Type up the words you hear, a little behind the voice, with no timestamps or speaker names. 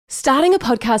Starting a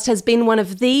podcast has been one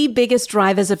of the biggest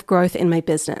drivers of growth in my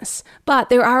business, but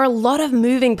there are a lot of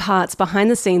moving parts behind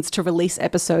the scenes to release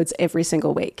episodes every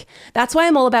single week. That's why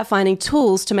I'm all about finding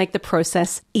tools to make the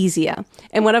process easier.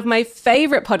 And one of my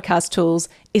favorite podcast tools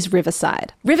is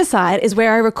Riverside. Riverside is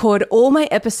where I record all my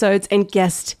episodes and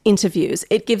guest interviews.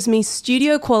 It gives me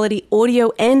studio quality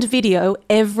audio and video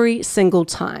every single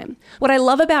time. What I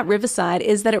love about Riverside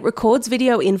is that it records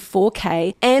video in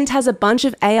 4K and has a bunch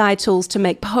of AI tools to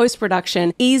make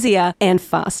post-production easier and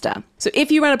faster. So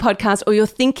if you run a podcast or you're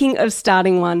thinking of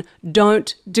starting one,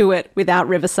 don't do it without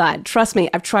Riverside. Trust me,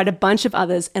 I've tried a bunch of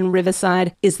others and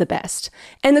Riverside is the best.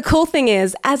 And the cool thing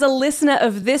is, as a listener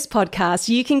of this podcast,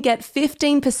 you can get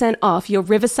 15% off your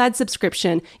Riverside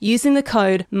subscription using the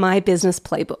code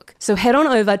MyBusinessPlaybook. So head on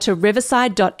over to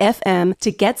riverside.fm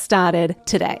to get started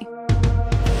today.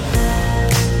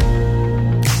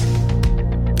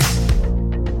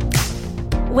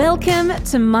 Welcome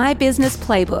to My Business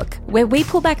Playbook, where we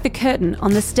pull back the curtain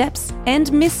on the steps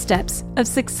and missteps of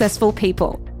successful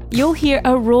people. You'll hear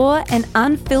a raw and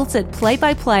unfiltered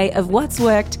play-by-play of what's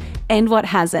worked and what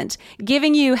hasn't,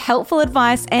 giving you helpful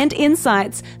advice and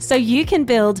insights so you can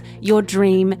build your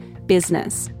dream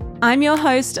business. I'm your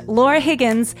host, Laura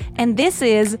Higgins, and this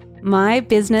is My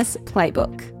Business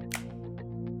Playbook.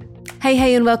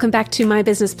 Hey, and welcome back to My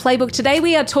Business Playbook. Today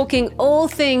we are talking all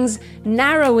things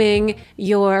narrowing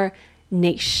your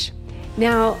niche.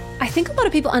 Now, I think a lot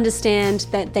of people understand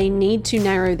that they need to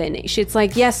narrow their niche. It's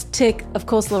like, yes, tick, of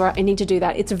course, Laura, I need to do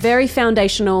that. It's a very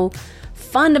foundational,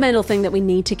 fundamental thing that we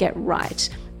need to get right.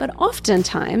 But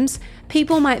oftentimes,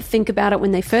 people might think about it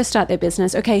when they first start their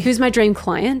business, okay, who's my dream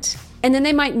client? And then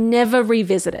they might never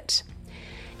revisit it.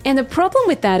 And the problem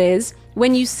with that is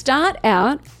when you start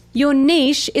out, your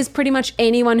niche is pretty much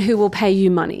anyone who will pay you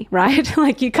money, right?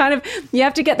 Like you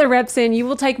have to get the reps in, you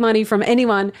will take money from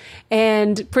anyone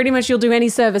and pretty much you'll do any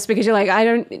service because you're like,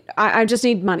 I just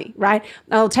need money, right?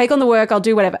 I'll take on the work, I'll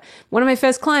do whatever. One of my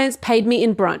first clients paid me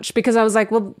in brunch because I was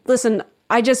like, well, listen,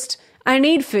 I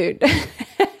need food.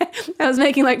 I was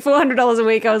making like $400 a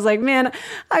week. I was like, man,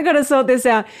 I got to sort this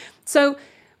out. So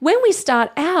when we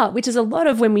start out, which is a lot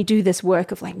of when we do this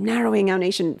work of like narrowing our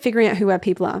niche and figuring out who our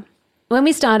people are, when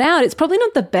we start out, it's probably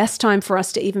not the best time for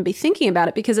us to even be thinking about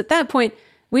it because at that point,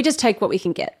 we just take what we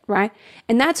can get, right?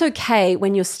 And that's okay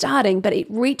when you're starting, but it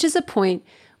reaches a point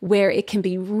where it can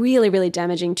be really, really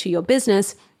damaging to your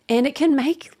business and it can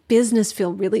make business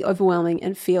feel really overwhelming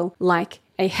and feel like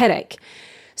a headache.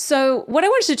 So what I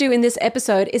wanted to do in this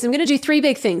episode is I'm going to do 3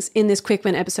 big things in this quick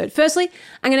win episode. Firstly,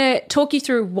 I'm going to talk you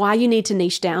through why you need to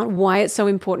niche down, why it's so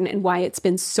important and why it's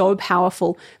been so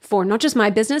powerful for not just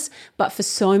my business, but for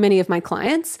so many of my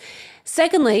clients.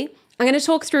 Secondly, I'm going to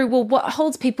talk through, well, what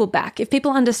holds people back? If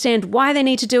people understand why they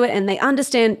need to do it and they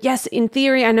understand, yes, in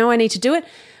theory, I know I need to do it,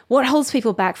 what holds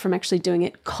people back from actually doing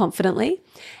it confidently?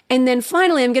 And then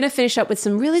finally, I'm going to finish up with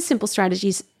some really simple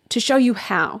strategies to show you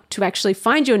how to actually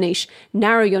find your niche,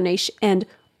 narrow your niche, and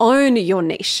own your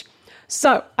niche.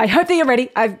 So I hope that you're ready.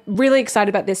 I'm really excited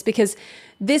about this because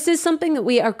this is something that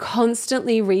we are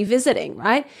constantly revisiting,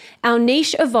 right? Our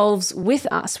niche evolves with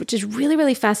us, which is really,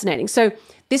 really fascinating. So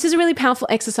this is a really powerful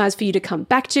exercise for you to come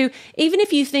back to. Even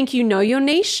if you think you know your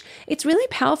niche, it's really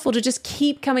powerful to just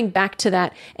keep coming back to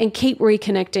that and keep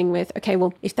reconnecting with, okay,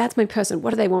 well, if that's my person, what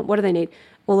do they want? What do they need?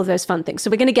 All of those fun things.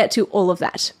 So we're going to get to all of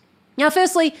that. Now,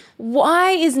 firstly,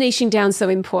 why is niching down so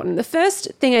important? The first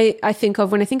thing I think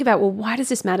of when I think about, well, why does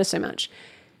this matter so much?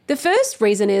 The first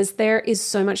reason is there is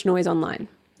so much noise online.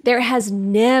 There has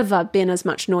never been as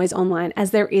much noise online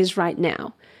as there is right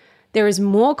now. There is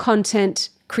more content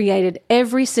created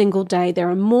every single day. There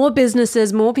are more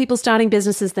businesses, more people starting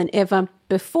businesses than ever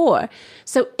before.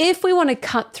 So if we want to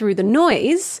cut through the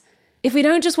noise, if we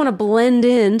don't just want to blend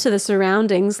into the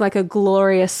surroundings like a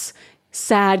glorious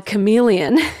sad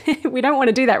chameleon. We don't want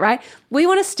to do that, right? We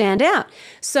want to stand out.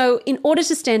 So in order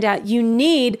to stand out, you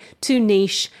need to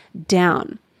niche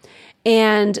down.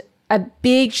 And a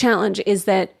big challenge is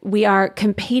that we are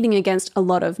competing against a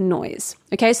lot of noise.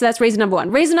 Okay, so that's reason number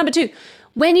 1. Reason number 2,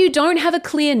 when you don't have a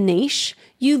clear niche,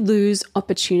 you lose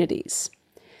opportunities.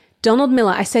 Donald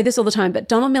Miller, I say this all the time, but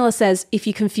Donald Miller says, if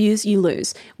you confuse, you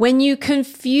lose. When you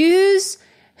confuse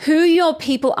who your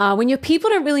people are, when your people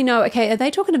don't really know, okay, are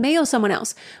they talking to me or someone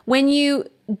else? When you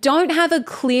don't have a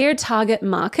clear target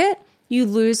market, you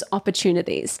lose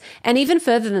opportunities. And even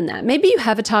further than that, maybe you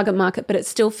have a target market, but it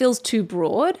still feels too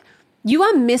broad. You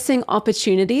are missing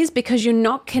opportunities because you're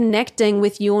not connecting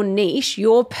with your niche,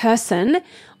 your person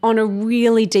on a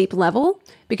really deep level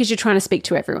because you're trying to speak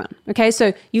to everyone. Okay,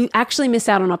 so you actually miss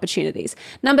out on opportunities.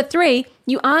 Number 3,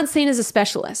 you aren't seen as a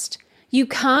specialist. You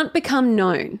can't become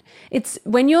known. It's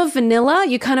when you're vanilla,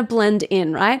 you kind of blend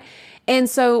in, right? And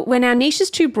so when our niche is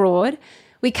too broad,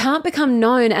 we can't become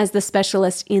known as the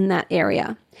specialist in that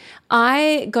area.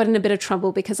 I got in a bit of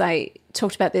trouble because I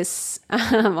talked about this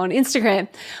on Instagram.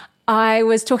 I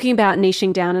was talking about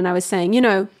niching down and I was saying,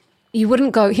 you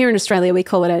wouldn't go, here in Australia, we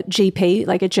call it a GP,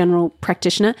 like a general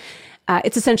practitioner.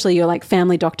 It's essentially your like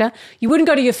family doctor. You wouldn't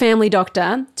go to your family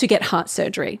doctor to get heart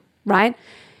surgery, right?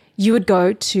 You would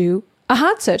go to a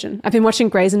heart surgeon. I've been watching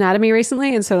Grey's Anatomy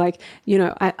recently. And so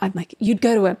I'm like, you'd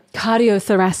go to a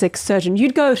cardiothoracic surgeon.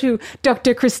 You'd go to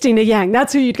Dr. Christina Yang.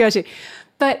 That's who you'd go to.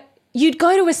 But you'd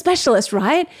go to a specialist,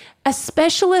 right? A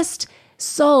specialist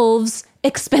solves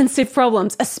expensive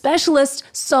problems. A specialist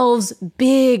solves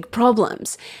big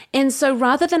problems. And so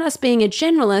rather than us being a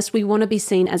generalist, we want to be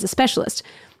seen as a specialist.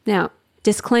 Now,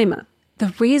 disclaimer,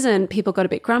 the reason people got a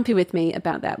bit grumpy with me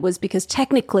about that was because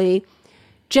technically,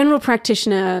 general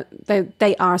practitioner,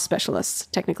 they are specialists.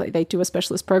 Technically, they do a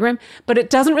specialist program, but it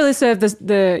doesn't really serve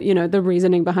the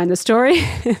reasoning behind the story.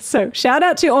 So shout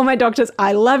out to all my doctors.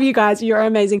 I love you guys. You're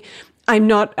amazing. I'm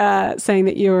not saying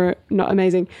that you're not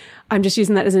amazing. I'm just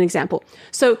using that as an example.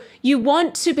 So you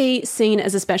want to be seen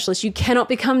as a specialist. You cannot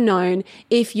become known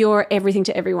if you're everything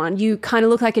to everyone. You kind of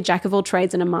look like a jack of all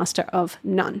trades and a master of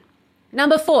none.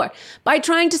 Number 4, by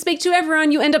trying to speak to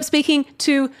everyone, you end up speaking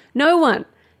to no one.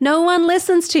 No one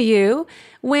listens to you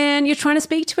when you're trying to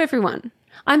speak to everyone.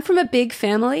 I'm from a big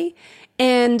family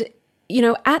and,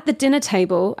 at the dinner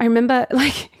table, I remember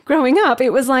growing up,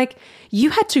 it was like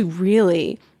you had to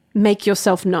really make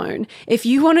yourself known. If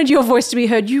you wanted your voice to be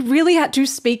heard, you really had to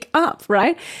speak up,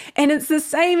 right? And it's the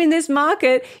same in this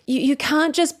market. You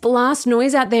can't just blast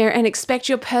noise out there and expect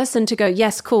your person to go,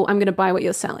 yes, cool, I'm going to buy what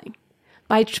you're selling.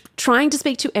 By trying to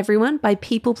speak to everyone, by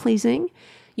people pleasing,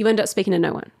 you end up speaking to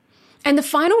no one. And the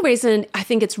final reason I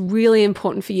think it's really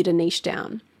important for you to niche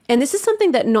down, and this is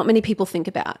something that not many people think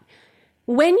about.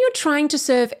 When you're trying to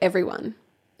serve everyone,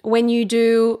 when you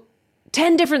do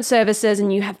 10 different services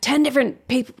and you have 10 different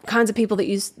kinds of people that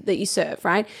you serve,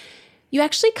 right? You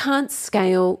actually can't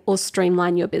scale or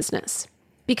streamline your business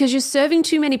because you're serving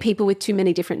too many people with too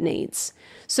many different needs.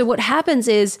 So what happens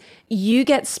is you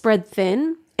get spread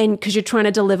thin, and because you're trying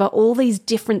to deliver all these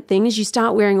different things, you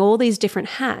start wearing all these different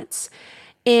hats.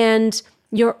 And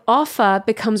your offer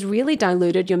becomes really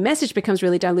diluted, your message becomes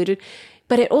really diluted,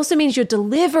 but it also means your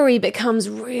delivery becomes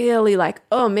really like,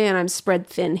 oh man, I'm spread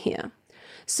thin here.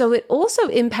 So it also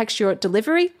impacts your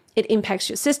delivery, it impacts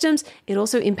your systems, it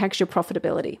also impacts your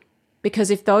profitability.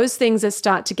 Because if those things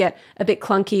start to get a bit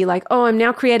clunky, like, oh, I'm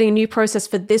now creating a new process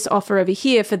for this offer over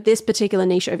here, for this particular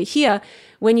niche over here,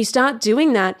 when you start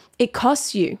doing that, it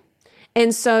costs you.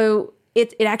 And so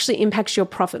it actually impacts your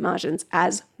profit margins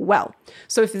as well.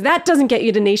 So if that doesn't get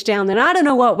you to niche down, then I don't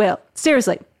know what will.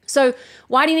 Seriously. So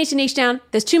why do you need to niche down?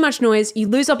 There's too much noise. You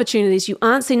lose opportunities. You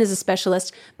aren't seen as a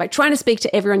specialist. By trying to speak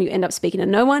to everyone, you end up speaking to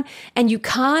no one. And you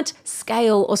can't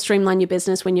scale or streamline your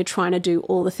business when you're trying to do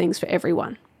all the things for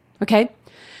everyone. Okay?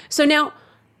 So now,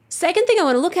 second thing I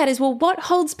want to look at is, well, what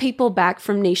holds people back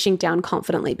from niching down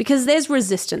confidently? Because there's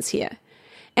resistance here.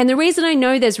 And the reason I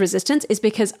know there's resistance is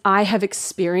because I have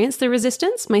experienced the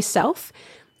resistance myself,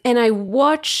 and I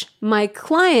watch my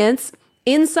clients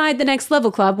inside the Next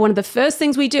Level Club. One of the first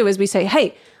things we do is we say,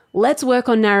 hey, let's work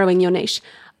on narrowing your niche.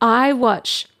 I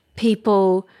watch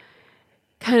people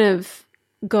kind of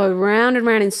go round and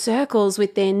round in circles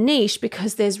with their niche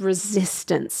because there's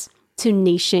resistance to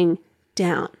niching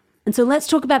down. And so let's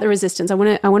talk about the resistance. I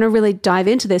want to really dive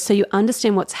into this so you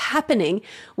understand what's happening,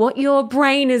 what your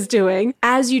brain is doing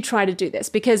as you try to do this.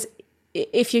 Because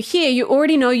if you're here, you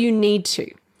already know you need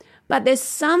to. But there's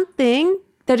something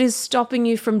that is stopping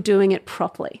you from doing it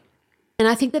properly. And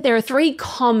I think that there are 3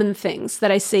 common things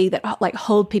that I see that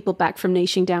hold people back from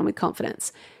niching down with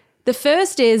confidence. The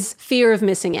first is fear of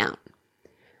missing out.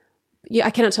 I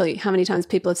cannot tell you how many times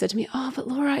people have said to me, oh, but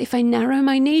Laura, if I narrow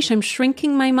my niche, I'm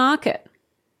shrinking my market.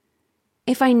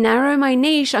 If I narrow my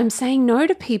niche, I'm saying no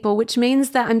to people, which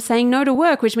means that I'm saying no to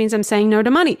work, which means I'm saying no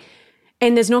to money.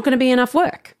 And there's not going to be enough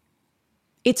work.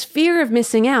 It's fear of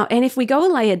missing out. And if we go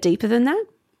a layer deeper than that,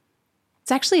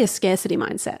 it's actually a scarcity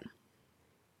mindset.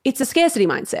 It's a scarcity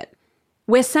mindset.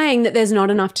 We're saying that there's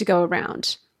not enough to go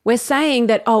around. We're saying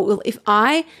that, oh, well, if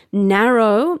I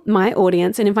narrow my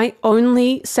audience and if I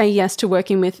only say yes to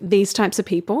working with these types of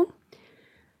people,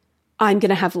 I'm going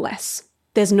to have less.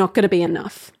 There's not going to be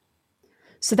enough.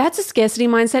 So that's a scarcity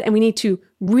mindset, and we need to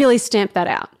really stamp that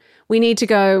out. We need to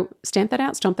go, stamp that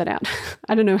out, stomp that out.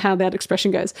 I don't know how that expression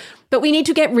goes, but we need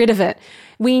to get rid of it.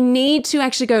 We need to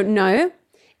actually go, no.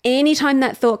 Anytime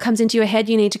that thought comes into your head,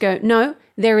 you need to go, no,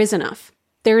 there is enough.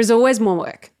 There is always more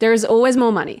work. There is always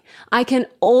more money. I can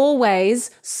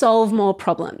always solve more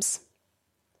problems.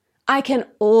 I can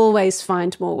always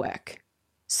find more work.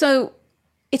 So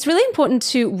it's really important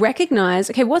to recognize,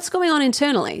 okay, what's going on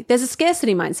internally? There's a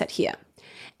scarcity mindset here.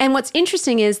 And what's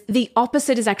interesting is the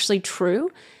opposite is actually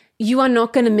true. You are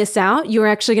not going to miss out. You're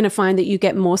actually going to find that you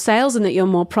get more sales and that you're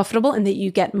more profitable and that you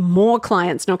get more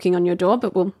clients knocking on your door,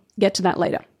 but we'll get to that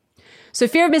later. So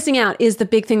fear of missing out is the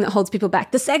big thing that holds people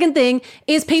back. The second thing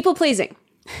is people pleasing.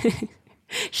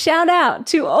 Shout out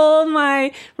to all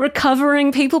my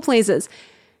recovering people pleasers.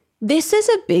 This is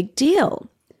a big deal.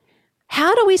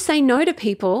 How do we say no to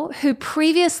people who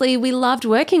previously we loved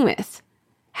working with?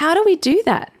 How do we do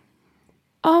that?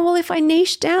 Oh, well, if I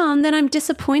niche down, then I'm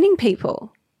disappointing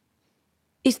people.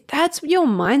 If that's your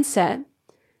mindset,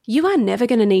 you are never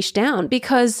going to niche down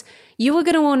because you are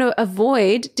going to want to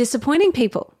avoid disappointing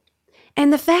people.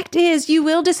 And the fact is, you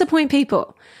will disappoint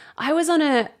people. I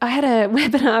had a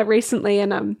webinar recently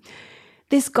and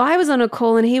this guy was on a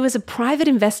call and he was a private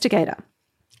investigator.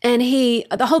 And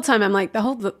the whole time I'm like,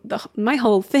 my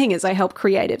whole thing is I help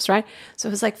creatives, right? So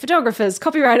it was like photographers,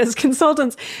 copywriters,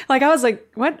 consultants. Like I was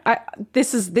like, what?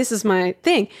 This is my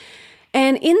thing.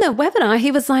 And in the webinar,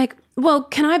 he was like, well,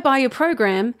 can I buy your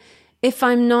program if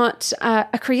I'm not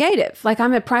a creative? Like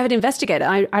I'm a private investigator.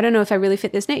 I don't know if I really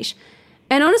fit this niche.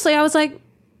 And honestly, I was like,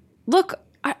 look,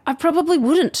 I probably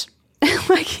wouldn't.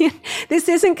 Like, this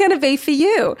isn't going to be for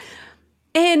you.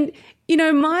 And,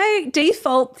 my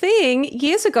default thing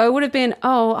years ago would have been,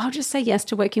 oh, I'll just say yes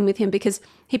to working with him because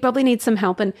he probably needs some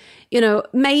help. And,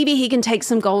 maybe he can take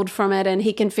some gold from it and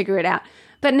he can figure it out.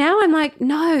 But now I'm like,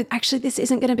 no, actually, this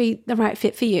isn't going to be the right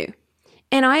fit for you.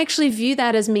 And I actually view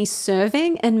that as me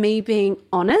serving and me being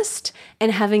honest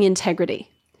and having integrity.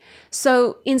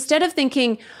 So instead of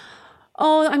thinking,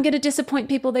 oh, I'm going to disappoint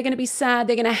people, they're going to be sad,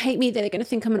 they're going to hate me, they're going to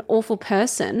think I'm an awful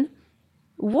person,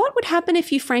 what would happen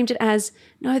if you framed it as,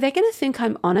 no, they're going to think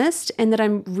I'm honest and that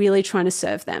I'm really trying to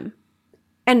serve them?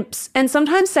 And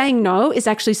sometimes saying no is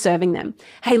actually serving them.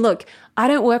 Hey, look, I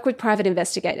don't work with private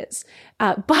investigators,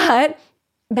 but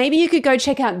maybe you could go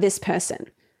check out this person,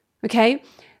 okay?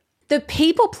 The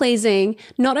people pleasing,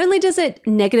 not only does it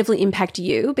negatively impact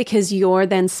you because you're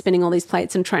then spinning all these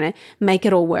plates and trying to make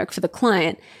it all work for the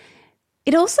client,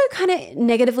 it also kind of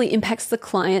negatively impacts the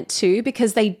client too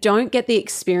because they don't get the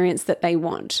experience that they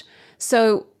want.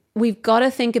 So we've got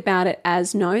to think about it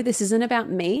as, no, this isn't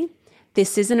about me.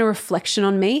 This isn't a reflection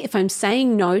on me. If I'm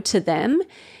saying no to them,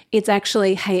 it's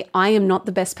actually, hey, I am not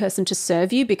the best person to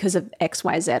serve you because of X,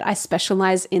 Y, Z. I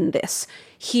specialize in this.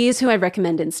 Here's who I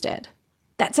recommend instead.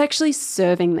 That's actually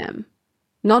serving them,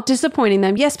 not disappointing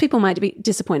them. Yes, people might be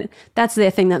disappointed. That's their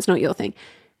thing. That's not your thing.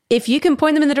 If you can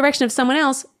point them in the direction of someone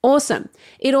else, awesome.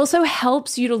 It also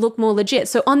helps you to look more legit.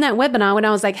 So on that webinar, when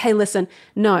I was like, hey, listen,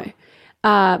 no,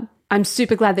 I'm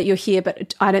super glad that you're here,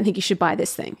 but I don't think you should buy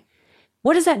this thing.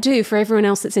 What does that do for everyone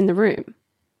else that's in the room?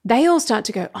 They all start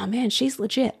to go, oh man, she's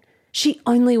legit. She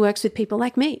only works with people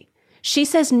like me. She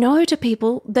says no to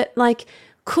people that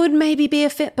could maybe be a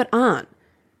fit, but aren't.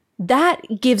 That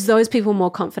gives those people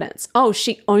more confidence. Oh,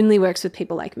 she only works with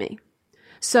people like me.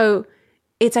 So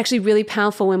it's actually really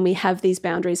powerful when we have these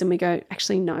boundaries and we go,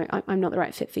 actually, no, I'm not the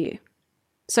right fit for you.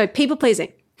 So people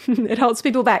pleasing, it holds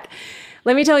people back.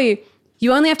 Let me tell you,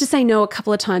 you only have to say no a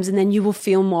couple of times and then you will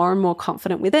feel more and more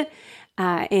confident with it.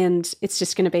 And it's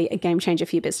just going to be a game changer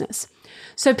for your business.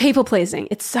 So people pleasing,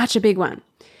 it's such a big one.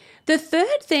 The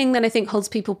third thing that I think holds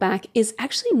people back is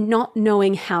actually not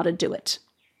knowing how to do it.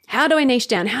 How do I niche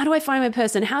down? How do I find my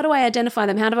person? How do I identify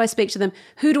them? How do I speak to them?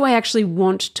 Who do I actually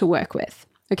want to work with?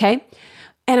 Okay.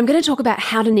 And I'm going to talk about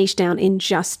how to niche down in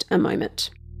just a moment.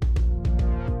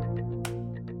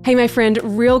 Hey, my friend,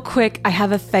 real quick, I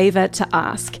have a favor to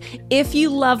ask. If you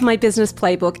love my business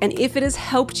playbook and if it has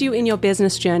helped you in your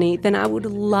business journey, then I would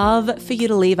love for you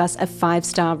to leave us a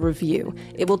 5-star review.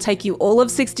 It will take you all of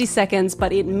 60 seconds,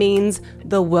 but it means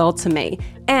the world to me.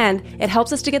 And it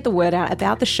helps us to get the word out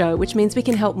about the show, which means we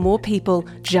can help more people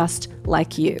just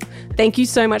like you. Thank you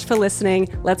so much for listening.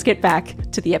 Let's get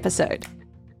back to the episode.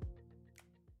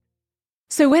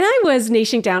 So when I was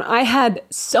niching down, I had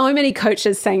so many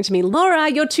coaches saying to me, Laura,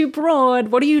 you're too broad.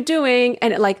 What are you doing?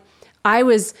 And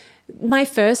my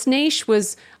first niche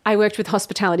was I worked with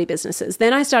hospitality businesses.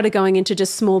 Then I started going into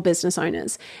just small business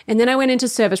owners. And then I went into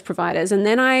service providers. And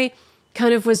then I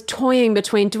kind of was toying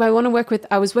between, I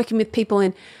was working with people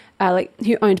in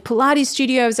who owned Pilates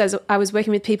studios. I was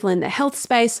working with people in the health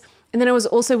space. And then I was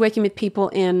also working with people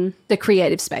in the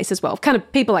creative space as well, kind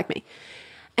of people like me.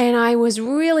 And I was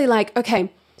really like, okay,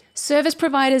 service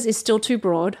providers is still too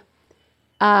broad.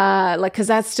 because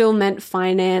that still meant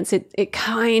finance. It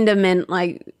kind of meant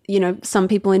like, some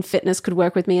people in fitness could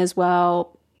work with me as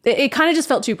well. It kind of just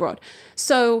felt too broad.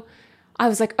 So I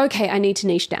was like, okay, I need to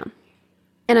niche down.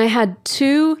 And I had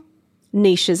 2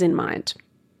 niches in mind.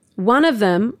 One of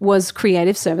them was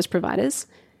creative service providers,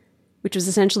 which was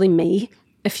essentially me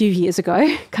a few years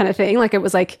ago kind of thing. Like it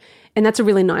was like, and that's a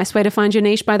really nice way to find your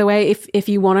niche, by the way. If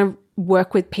you want to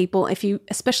work with people,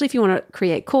 especially if you want to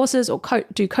create courses or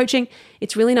do coaching,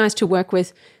 it's really nice to work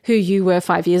with who you were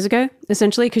 5 years ago,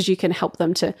 essentially, because you can help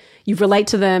them you relate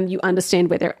to them, you understand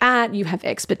where they're at, you have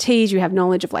expertise, you have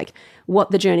knowledge of like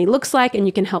what the journey looks like, and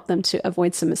you can help them to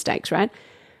avoid some mistakes, right?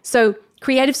 So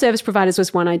creative service providers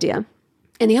was one idea.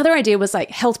 And the other idea was like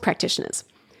health practitioners,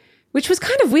 which was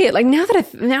kind of weird. Like now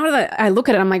that I look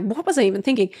at it, I'm like, what was I even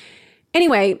thinking?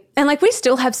 Anyway, and like we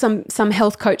still have some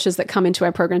health coaches that come into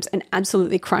our programs and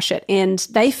absolutely crush it. And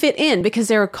they fit in because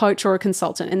they're a coach or a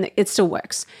consultant and it still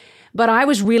works. But I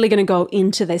was really going to go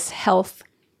into this health,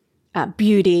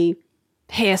 beauty,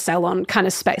 hair salon kind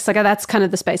of space. Like that's kind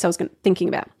of the space I was thinking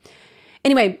about.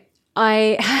 Anyway,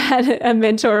 I had a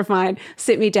mentor of mine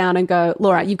sit me down and go,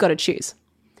 Laura, you've got to choose.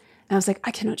 And I was like,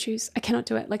 I cannot choose. I cannot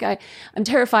do it. Like I'm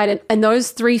terrified. And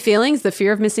those 3 feelings, the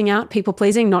fear of missing out, people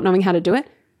pleasing, not knowing how to do it,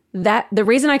 the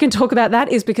reason I can talk about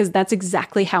that is because that's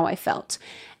exactly how I felt.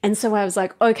 And so I was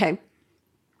like, okay,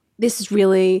 this is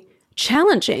really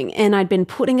challenging. And I'd been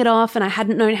putting it off and I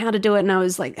hadn't known how to do it. And I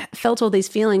was like, felt all these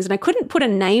feelings and I couldn't put a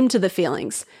name to the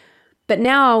feelings. But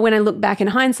now when I look back in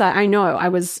hindsight, I know I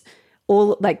was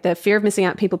all like the fear of missing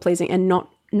out, people pleasing, and not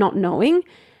knowing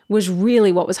was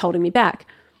really what was holding me back.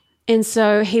 And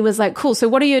so he was like, cool. So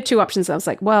what are your 2 options? I was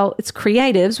like, well, it's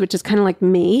creatives, which is kind of like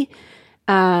me.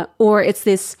 Or it's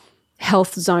this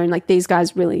health zone. Like these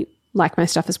guys really like my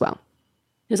stuff as well.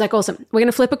 He was like, awesome. We're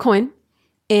going to flip a coin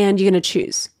and you're going to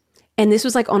choose. And this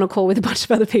was like on a call with a bunch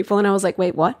of other people. And I was like,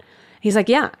 wait, what? He's like,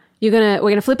 yeah, we're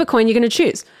going to flip a coin. You're going to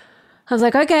choose. I was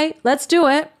like, okay, let's do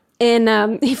it.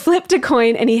 And he flipped a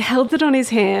coin and he held it on his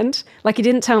hand. Like he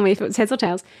didn't tell me if it was heads or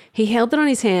tails. He held it on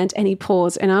his hand and he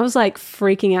paused. And I was like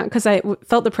freaking out because I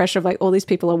felt the pressure of like all these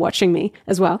people are watching me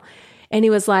as well. And he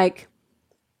was like,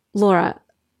 Laura,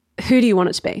 who do you want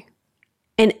it to be?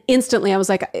 And instantly I was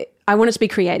like, I want it to be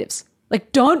creatives.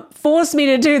 Like, don't force me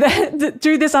to do that,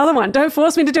 do this other one. Don't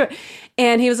force me to do it.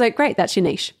 And he was like, great, that's your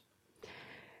niche.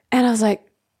 And I was like,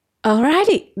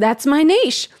 alrighty, that's my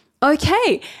niche.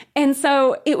 Okay. And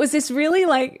so it was this really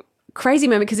like crazy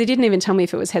moment because he didn't even tell me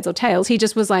if it was heads or tails. He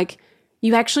just was like,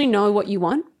 you actually know what you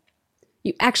want.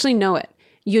 You actually know it.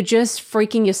 You're just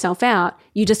freaking yourself out.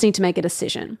 You just need to make a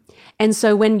decision. And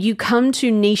so when you come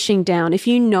to niching down, if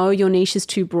you know your niche is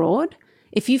too broad,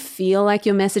 if you feel like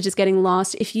your message is getting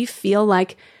lost, if you feel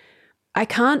like I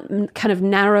can't kind of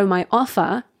narrow my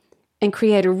offer and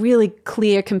create a really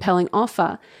clear, compelling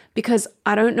offer because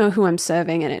I don't know who I'm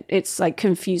serving and it's like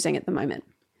confusing at the moment.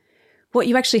 What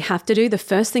you actually have to do, the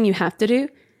first thing you have to do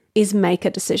is make a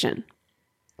decision.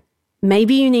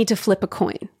 Maybe you need to flip a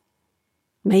coin.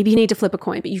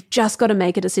 But you've just got to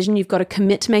make a decision. You've got to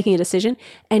commit to making a decision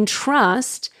and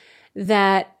trust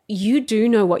that you do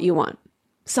know what you want.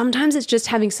 Sometimes it's just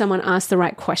having someone ask the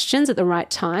right questions at the right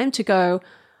time to go,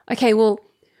 okay, well,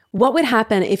 what would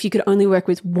happen if you could only work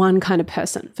with one kind of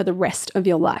person for the rest of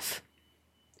your life?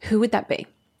 Who would that be?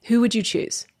 Who would you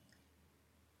choose?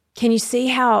 Can you see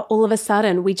how all of a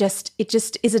sudden it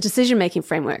just is a decision-making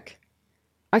framework?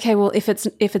 Okay, well, if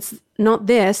it's not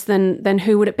this, then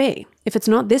who would it be? If it's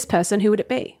not this person, who would it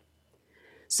be?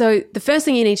 So the first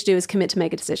thing you need to do is commit to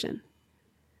make a decision.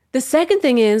 The second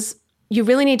thing is you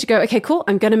really need to go, okay, cool,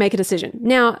 I'm going to make a decision.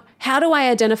 Now, how do I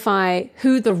identify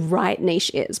who the right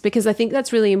niche is? Because I think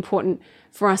that's really important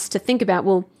for us to think about.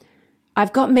 Well,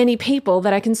 I've got many people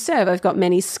that I can serve. I've got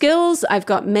many skills. I've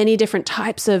got many different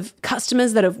types of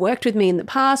customers that have worked with me in the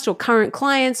past or current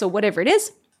clients or whatever it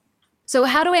is. So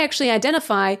how do I actually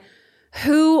identify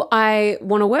who I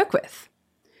want to work with?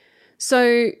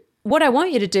 So what I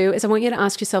want you to do is I want you to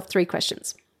ask yourself 3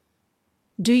 questions.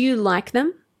 Do you like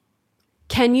them?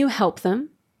 Can you help them?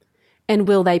 And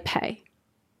will they pay?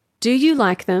 Do you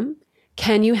like them?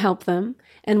 Can you help them?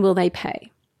 And will they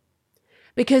pay?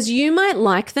 Because you might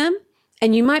like them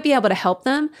and you might be able to help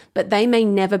them, but they may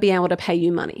never be able to pay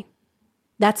you money.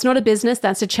 That's not a business,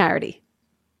 that's a charity.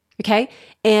 Okay?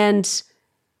 And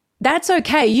that's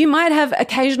okay. You might have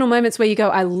occasional moments where you go,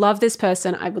 I love this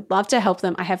person. I would love to help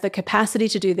them. I have the capacity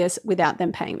to do this without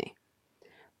them paying me.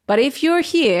 But if you're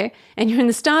here and you're in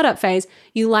the startup phase,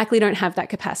 you likely don't have that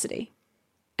capacity.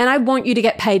 And I want you to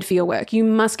get paid for your work. You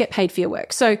must get paid for your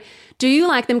work. So do you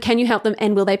like them? Can you help them?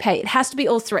 And will they pay? It has to be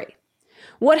all 3.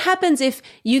 What happens if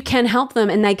you can help them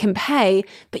and they can pay,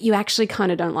 but you actually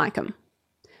kind of don't like them?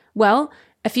 Well,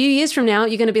 a few years from now,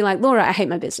 you're going to be like, Laura, I hate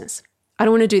my business. I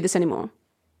don't want to do this anymore.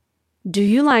 Do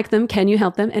you like them? Can you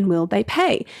help them? And will they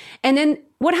pay? And then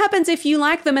what happens if you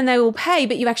like them and they will pay,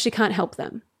 but you actually can't help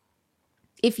them?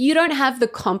 If you don't have the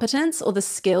competence or the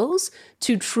skills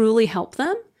to truly help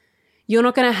them, you're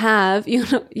not going to have,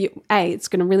 it's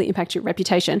going to really impact your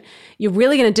reputation. You're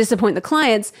really going to disappoint the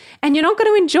clients and you're not going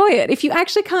to enjoy it if you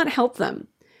actually can't help them.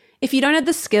 If you don't have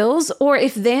the skills, or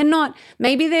if they're not,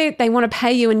 maybe they want to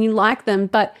pay you and you like them,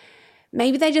 but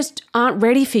maybe they just aren't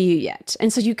ready for you yet.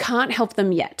 And so you can't help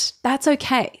them yet. That's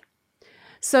okay.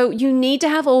 So you need to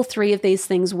have all three of these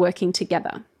things working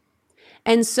together.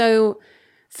 And so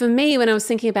for me, when I was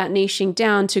thinking about niching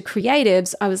down to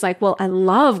creatives, I was like, well, I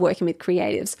love working with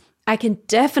creatives. I can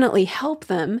definitely help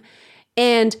them.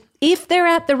 And if they're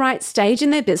at the right stage in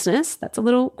their business, that's a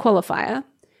little qualifier,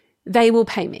 they will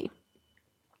pay me.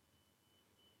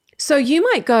 So you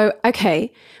might go,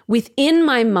 okay, within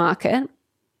my market,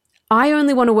 I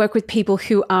only want to work with people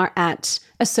who are at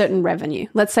a certain revenue.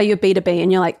 Let's say you're B2B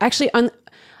and you're like, actually,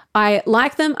 I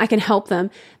like them, I can help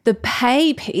them. The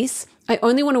pay piece, I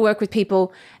only want to work with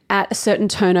people at a certain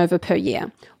turnover per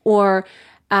year, or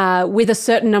with a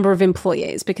certain number of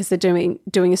employees because they're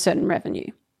doing a certain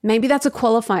revenue. Maybe that's a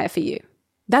qualifier for you.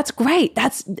 That's great.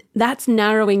 That's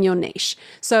narrowing your niche.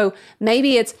 So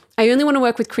maybe it's, I only want to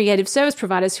work with creative service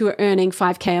providers who are earning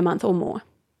 $5,000 a month or more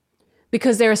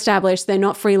because they're established. They're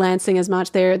not freelancing as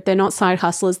much. They're not side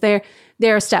hustlers. They're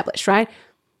established, right?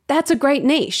 That's a great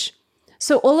niche.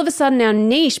 So all of a sudden our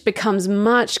niche becomes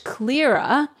much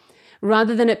clearer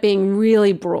rather than it being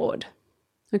really broad.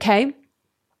 Okay?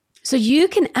 So you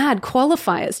can add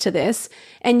qualifiers to this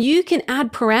and you can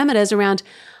add parameters around,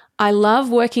 I love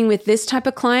working with this type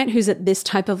of client who's at this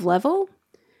type of level,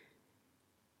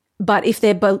 but if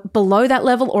they're below that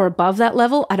level or above that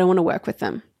level, I don't want to work with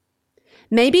them.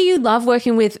 Maybe you love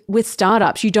working with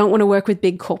startups. You don't want to work with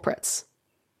big corporates.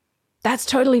 That's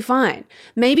totally fine.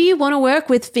 Maybe you want to work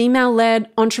with female-led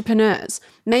entrepreneurs.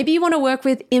 Maybe you want to work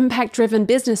with impact-driven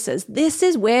businesses. This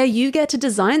is where you get to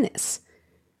design this.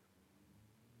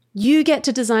 You get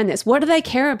to design this. What do they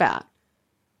care about?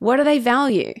 What do they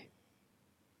value?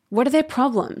 What are their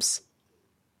problems?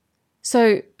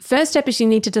 So first step is you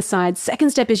need to decide.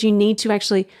 Second step is you need to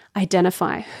actually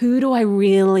identify, who do I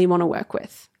really want to work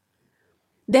with?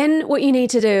 Then what you need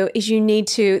to do is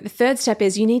the third step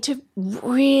is you need to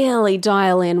really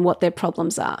dial in what their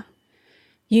problems are.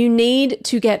 You need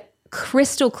to get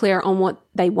crystal clear on what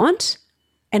they want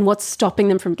and what's stopping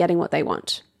them from getting what they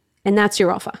want. And that's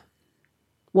your offer.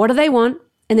 What do they want?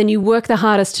 And then you work the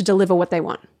hardest to deliver what they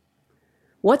want.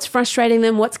 What's frustrating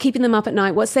them? What's keeping them up at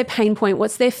night? What's their pain point?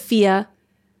 What's their fear?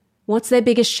 What's their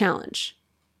biggest challenge?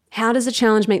 How does the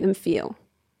challenge make them feel?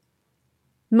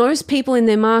 Most people in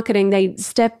their marketing, they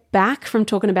step back from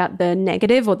talking about the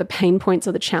negative or the pain points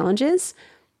or the challenges,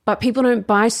 but people don't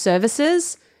buy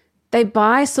services. They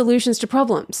buy solutions to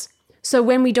problems. So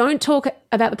when we don't talk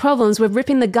about the problems, we're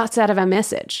ripping the guts out of our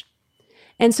message.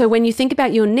 And so when you think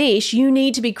about your niche, you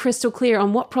need to be crystal clear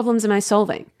on what problems am I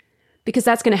solving? Because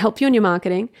that's going to help you in your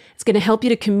marketing. It's going to help you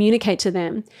to communicate to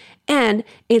them. And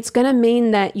it's going to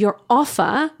mean that your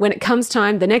offer, when it comes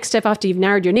time, the next step after you've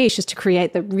narrowed your niche is to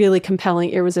create the really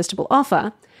compelling, irresistible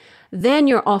offer. Then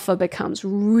your offer becomes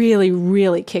really,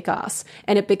 really kick-ass.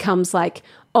 And it becomes like,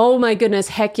 oh my goodness,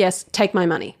 heck yes, take my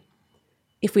money.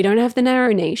 If we don't have the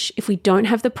narrow niche, if we don't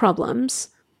have the problems,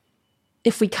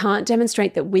 if we can't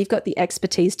demonstrate that we've got the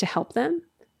expertise to help them,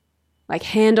 like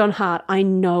hand on heart, I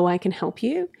know I can help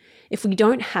you. If we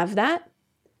don't have that,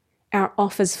 our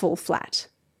offers fall flat.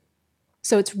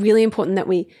 So it's really important that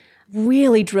we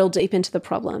really drill deep into the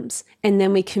problems and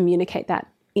then we communicate that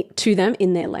to them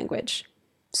in their language.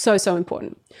 So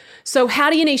important. So how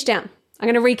do you niche down?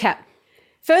 I'm going to recap.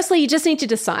 Firstly, you just need to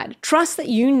decide. Trust that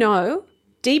you know,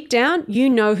 deep down, you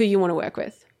know who you want to work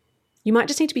with. You might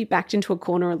just need to be backed into a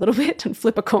corner a little bit and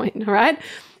flip a coin, all right?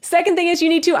 Second thing is you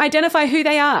need to identify who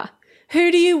they are.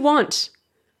 Who do you want?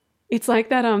 It's like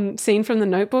that scene from The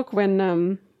Notebook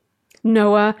when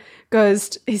Noah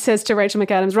he says to Rachel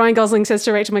McAdams, Ryan Gosling says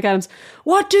to Rachel McAdams,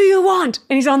 what do you want?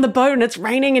 And he's on the boat and it's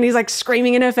raining and he's like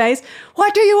screaming in her face,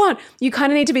 what do you want? You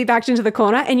kind of need to be backed into the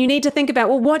corner and you need to think about,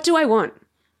 well, what do I want?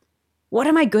 What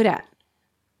am I good at?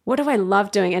 What do I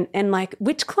love doing? And like,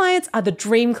 which clients are the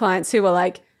dream clients who are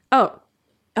like, oh,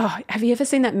 have you ever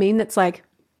seen that meme that's like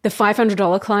the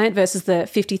 $500 client versus the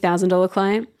 $50,000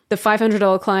 client? The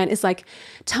 $500 client is like,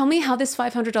 tell me how this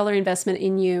 $500 investment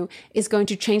in you is going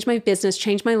to change my business,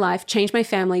 change my life, change my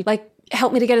family, like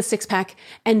help me to get a six-pack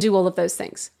and do all of those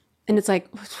things. And it's like,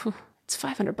 it's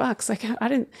 $500. Like I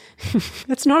didn't,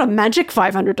 it's not a magic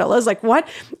 $500. Like what?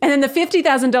 And then the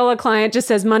 $50,000 client just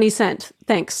says money sent.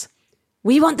 Thanks.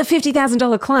 We want the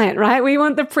 $50,000 client, right? We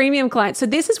want the premium client. So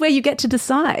this is where you get to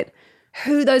decide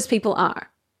who those people are.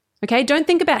 Okay. Don't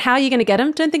think about how you're going to get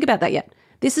them. Don't think about that yet.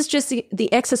 This is just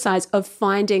the exercise of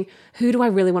finding who do I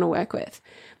really want to work with.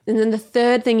 And then the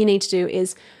third thing you need to do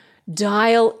is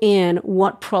dial in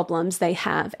what problems they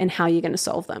have and how you're going to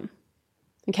solve them.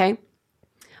 Okay.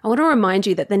 I want to remind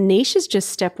you that the niche is just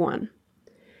step one.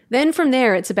 Then from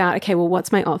there, it's about, okay, well,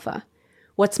 what's my offer?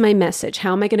 What's my message?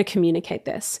 How am I going to communicate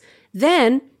this?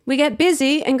 Then we get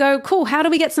busy and go, cool, how do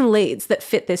we get some leads that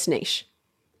fit this niche?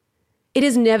 It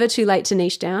is never too late to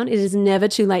niche down. It is never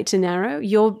too late to narrow.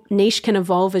 Your niche can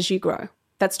evolve as you grow.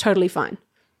 That's totally fine.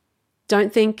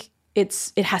 Don't think it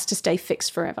has to stay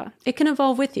fixed forever. It can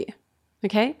evolve with you,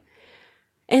 okay?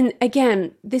 And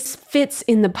again, this fits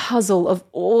in the puzzle of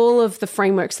all of the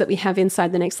frameworks that we have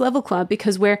inside the Next Level Club,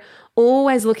 because we're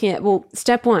always looking at, well,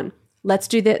 step one, let's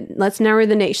do that. Let's narrow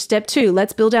the niche. Step two,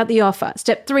 let's build out the offer.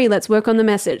 Step three, let's work on the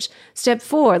message. Step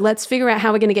four, let's figure out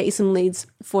how we're going to get you some leads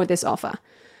for this offer.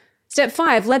 Step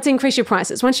five, let's increase your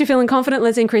prices. Once you're feeling confident,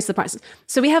 let's increase the prices.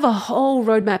 So we have a whole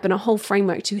roadmap and a whole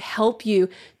framework to help you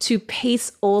to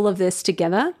piece all of this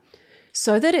together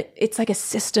so that it's like a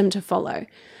system to follow.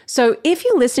 So if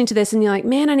you're listening to this and you're like,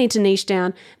 man, I need to niche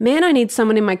down. Man, I need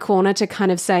someone in my corner to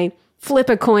kind of say, flip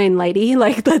a coin, lady,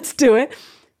 like let's do it.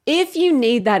 If you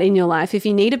need that in your life, if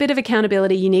you need a bit of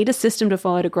accountability, you need a system to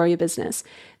follow to grow your business,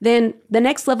 then the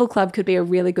Next Level Club could be a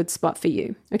really good spot for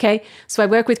you, okay? So I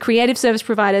work with creative service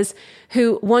providers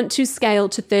who want to scale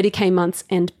to 30K months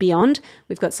and beyond.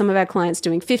 We've got some of our clients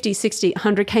doing 50, 60,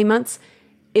 100K months.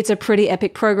 It's a pretty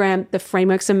epic program. The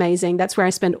framework's amazing. That's where I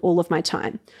spend all of my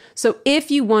time. So if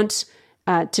you want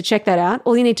to check that out,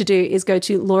 all you need to do is go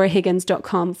to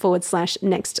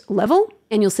laurahiggins.com/next level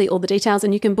and you'll see all the details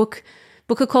and you can book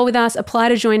a call with us, apply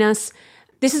to join us.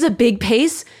 This is a big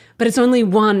piece, but it's only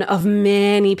one of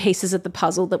many pieces of the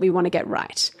puzzle that we want to get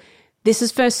right. This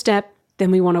is first step. Then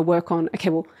we want to work on, okay,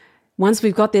 well, once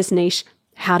we've got this niche,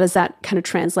 how does that kind of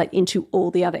translate into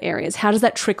all the other areas? How does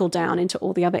that trickle down into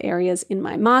all the other areas in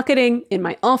my marketing, in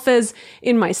my offers,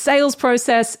 in my sales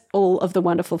process, all of the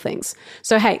wonderful things?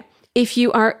 So, hey, if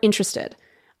you are interested,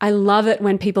 I love it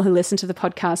when people who listen to the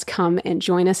podcast come and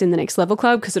join us in the Next Level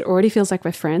Club because it already feels like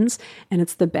we're friends and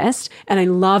it's the best. And I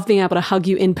love being able to hug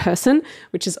you in person,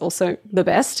 which is also the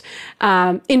best,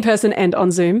 in person and on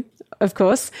Zoom, of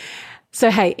course. So,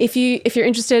 hey, if you're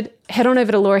interested, head on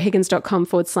over to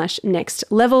laurahiggins.com/next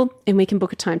level and we can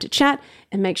book a time to chat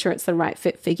and make sure it's the right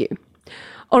fit for you.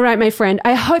 All right, my friend,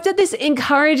 I hope that this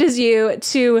encourages you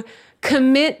to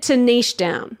commit to niche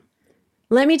down.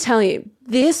 Let me tell you,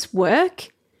 this work,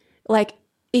 like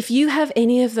if you have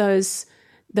any of those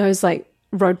like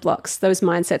roadblocks, those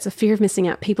mindsets, a fear of missing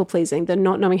out, people pleasing, the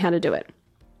not knowing how to do it,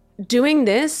 doing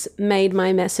this made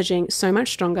my messaging so much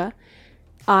stronger.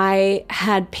 I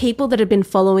had people that had been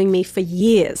following me for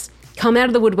years come out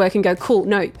of the woodwork and go, cool,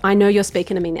 no, I know you're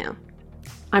speaking to me now.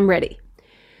 I'm ready.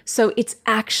 So it's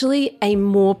actually a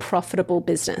more profitable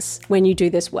business when you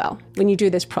do this well, when you do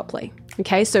this properly.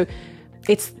 Okay, so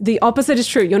it's the opposite is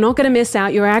true. You're not going to miss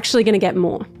out. You're actually going to get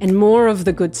more and more of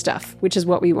the good stuff, which is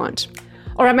what we want.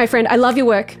 All right, my friend, I love your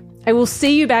work. I will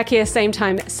see you back here same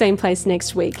time, same place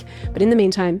next week. But in the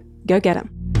meantime, go get 'em.